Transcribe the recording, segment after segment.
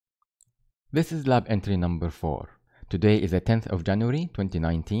This is lab entry number 4. Today is the 10th of January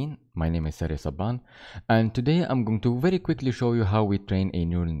 2019. My name is Sari Sabban, and today I'm going to very quickly show you how we train a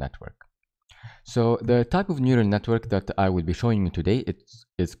neural network. So the type of neural network that I will be showing you today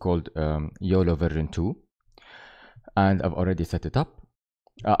is called YOLO version 2, and I've already set it up.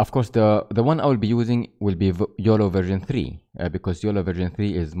 Of course, the one I will be using will be YOLO version 3 because YOLO version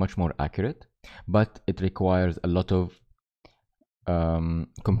 3 is much more accurate, but it requires a lot of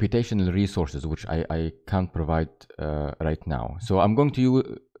computational resources which I can't provide right now. So I'm going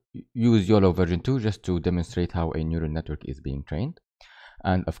to use YOLO version 2 just to demonstrate how a neural network is being trained,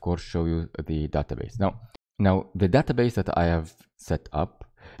 and of course show you the database. Now the database that I have set up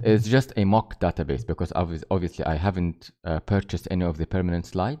is just a mock database because obviously I haven't purchased any of the permanent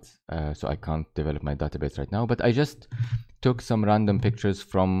slides, so I can't develop my database right now, but I just took some random pictures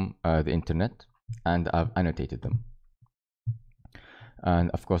from the internet and I've annotated them.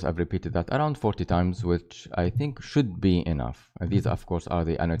 And of course, I've repeated that around 40 times, which I think should be enough. These, of course, are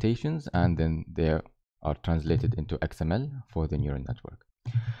the annotations, and then they are translated into XML for the neural network.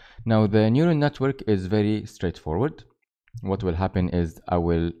 Now, the neural network is very straightforward. What will happen is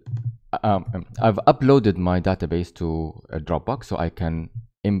I've uploaded my database to a Dropbox, so I can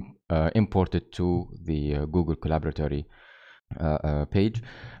import it to the Google Collaboratory page.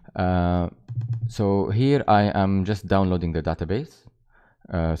 So here I am just downloading the database.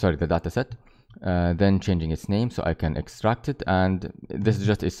 The dataset, then changing its name so I can extract it, and this is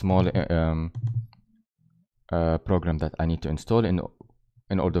just a small program that I need to install in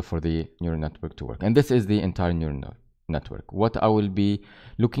order for the neural network to work. And this is the entire neural network. What I will be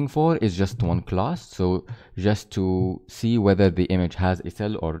looking for is just one class, so just to see whether the image has a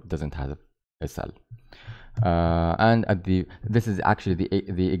cell or doesn't have a cell. And this is actually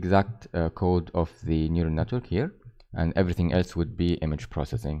the exact code of the neural network here, and everything else would be image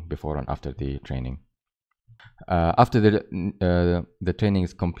processing before and after the training. After the training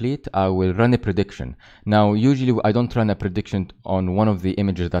is complete, I will run a prediction. Now, usually I don't run a prediction on one of the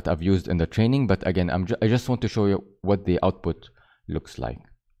images that I've used in the training, but again, I just want to show you what the output looks like.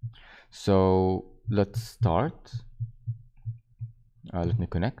 So let's start. Let me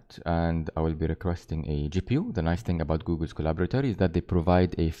connect, and I will be requesting a GPU. The nice thing about Google's Collaboratory is that they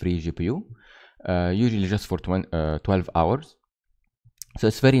provide a free GPU, usually just for 12 hours. So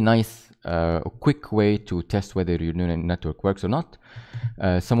it's very nice, a quick way to test whether your neural network works or not.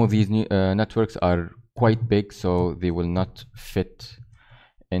 Some of these networks are quite big, so they will not fit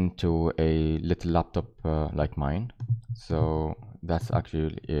into a little laptop like mine. So that's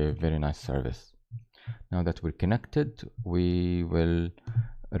actually a very nice service. Now that we're connected, we will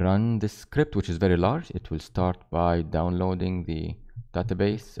run this script, which is very large. It will start by downloading the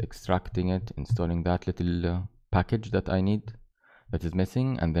database, extracting it, installing that little package that I need that is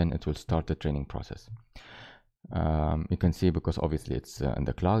missing, and then it will start the training process. You can see, because obviously it's in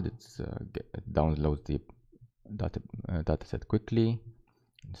the cloud, it downloads the dataset quickly,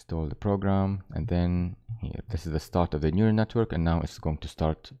 install the program, and then here, this is the start of the neural network, and now it's going to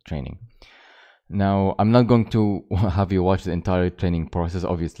start training. Now, I'm not going to have you watch the entire training process.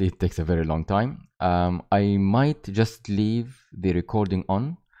 Obviously, it takes a very long time. I might just leave the recording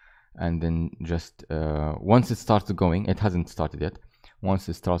on, and then just once it starts going, it hasn't started yet. Once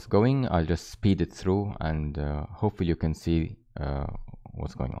it starts going, I'll just speed it through, and hopefully you can see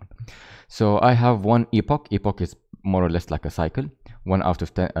what's going on. So I have one epoch. Epoch is more or less like a cycle, 1 out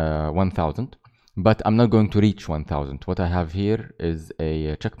of 1,000. But I'm not going to reach 1,000. What I have here is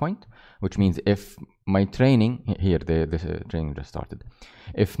a checkpoint, which means if my training, here the training just started,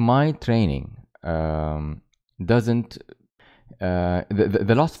 if my training doesn't,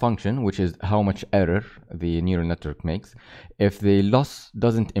 the loss function, which is how much error the neural network makes, if the loss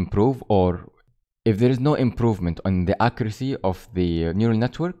doesn't improve, or if there is no improvement on the accuracy of the neural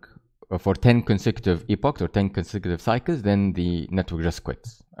network for 10 consecutive epochs or 10 consecutive cycles, then the network just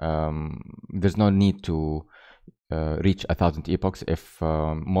quits. There's no need to reach 1,000 epochs if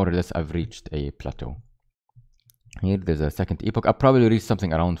more or less I've reached a plateau. Here there's a second epoch. I'll probably reach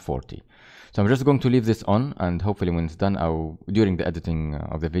something around 40. So I'm just going to leave this on, and hopefully when it's done, during the editing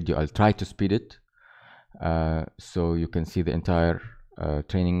of the video, I'll try to speed it so you can see the entire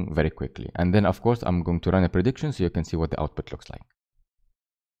training very quickly. And then of course I'm going to run a prediction so you can see what the output looks like.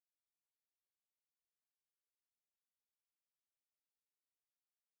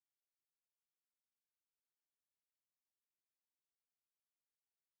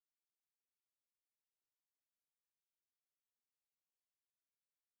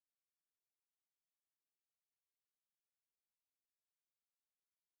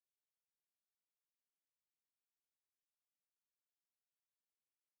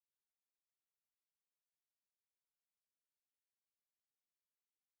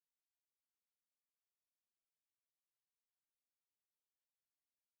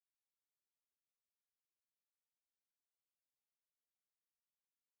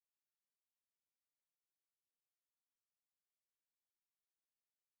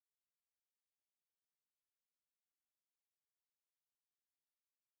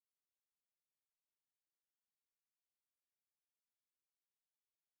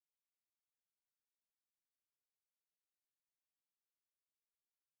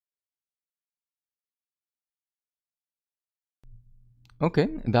 Okay,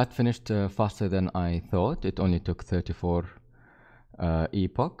 that finished faster than I thought. It only took 34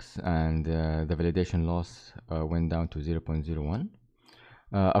 epochs, and the validation loss went down to 0.01.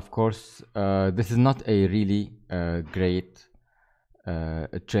 Of course, this is not a really great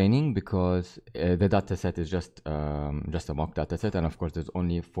training, because the data set is just a mock data set, and of course there's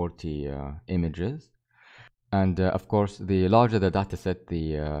only 40 images. And of course, the larger the data set,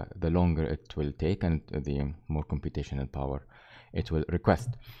 the longer it will take, and the more computational power it will request.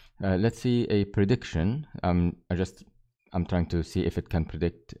 Let's see a prediction. I'm trying to see if it can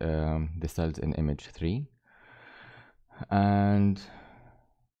predict the cells in image 3. And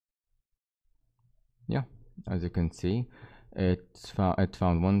yeah, as you can see, it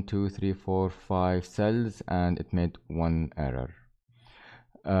found 1, 2, 3, 4, 5 cells, and it made one error.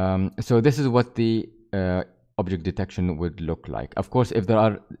 So this is what the object detection would look like. Of course, if there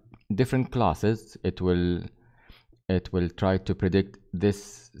are different classes, it will try to predict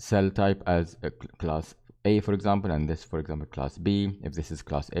this cell type as a class A, for example, and this, for example, class B. If this is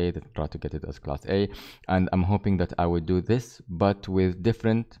class A, then try to get it as class A. And I'm hoping that I would do this, but with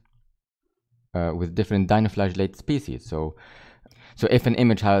different dinoflagellate species. So if an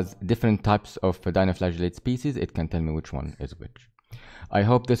image has different types of dinoflagellate species, it can tell me which one is which. I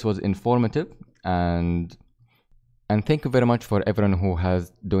hope this was informative, and thank you very much for everyone who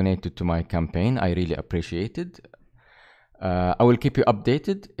has donated to my campaign. I really appreciate it. I will keep you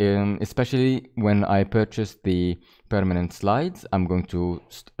updated, especially when I purchase the permanent slides. I'm going to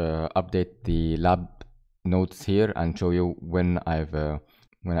update the lab notes here and show you when I've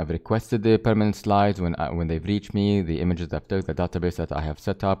requested the permanent slides, when they've reached me, the images I've took, the database that I have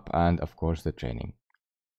set up, and of course the training.